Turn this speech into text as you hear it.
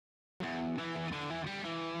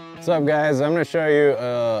What's up, guys? I'm going to show you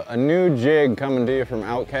a new jig coming to you from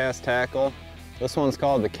Outcast Tackle. This one's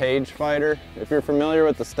called the Cage Feider. If you're familiar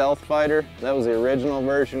with the Stealth Feider, that was the original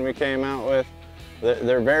version we came out with.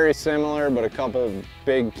 They're very similar, but a couple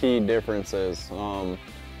big key differences.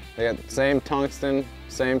 They got the same tungsten,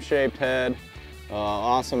 same shaped head,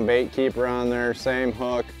 awesome bait keeper on there, same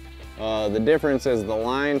hook. The difference is the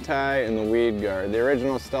line tie and the weed guard. The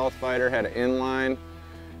original Stealth Feider had an inline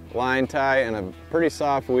line tie and a pretty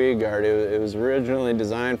soft weed guard. It was originally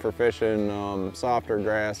designed for fishing softer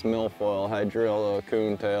grass, milfoil, hydrilla,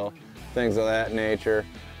 coontail, things of that nature.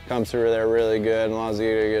 Comes through there really good and allows you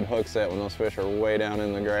to get a good hook set when those fish are way down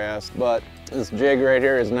in the grass. But this jig right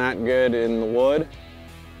here is not good in the wood,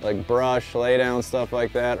 like brush, lay down, stuff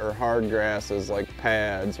like that, or hard grasses like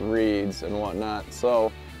pads, reeds, and whatnot.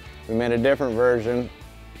 So we made a different version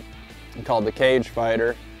called the Cage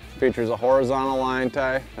Feider. Features a horizontal line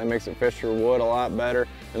tie that makes it fish through wood a lot better,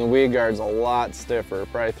 and the weed guard's a lot stiffer,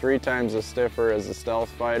 probably 3 times as stiffer as the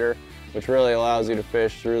Stealth Feider, which really allows you to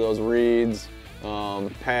fish through those reeds,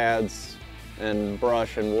 pads, and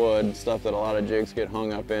brush and wood, stuff that a lot of jigs get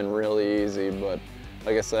hung up in really easy. But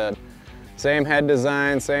like I said, same head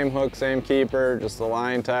design, same hook, same keeper, just the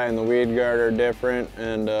line tie and the weed guard are different.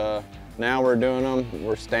 And now we're doing them,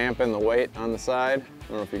 we're stamping the weight on the side.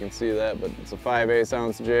 I don't know if you can see that, but it's a 5/8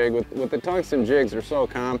 ounce jig. With the tungsten jigs, they're so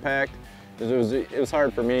compact. It was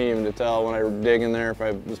hard for me even to tell when I was digging there if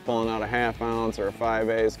I was pulling out a 1/2 ounce or a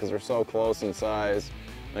 5/8 because they're so close in size.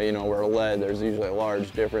 You know, where lead, there's usually a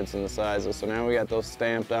large difference in the sizes. So now we got those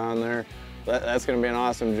stamped on there. That's gonna be an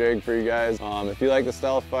awesome jig for you guys. If you like the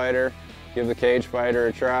Stealth Feider, give the Cage Feider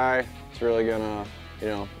a try. It's really gonna, you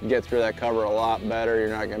know, get through that cover a lot better. You're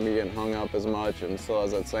not gonna be getting hung up as much, and still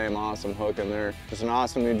has that same awesome hook in there. Just an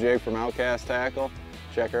awesome new jig from Outcast Tackle.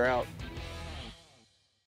 Check her out.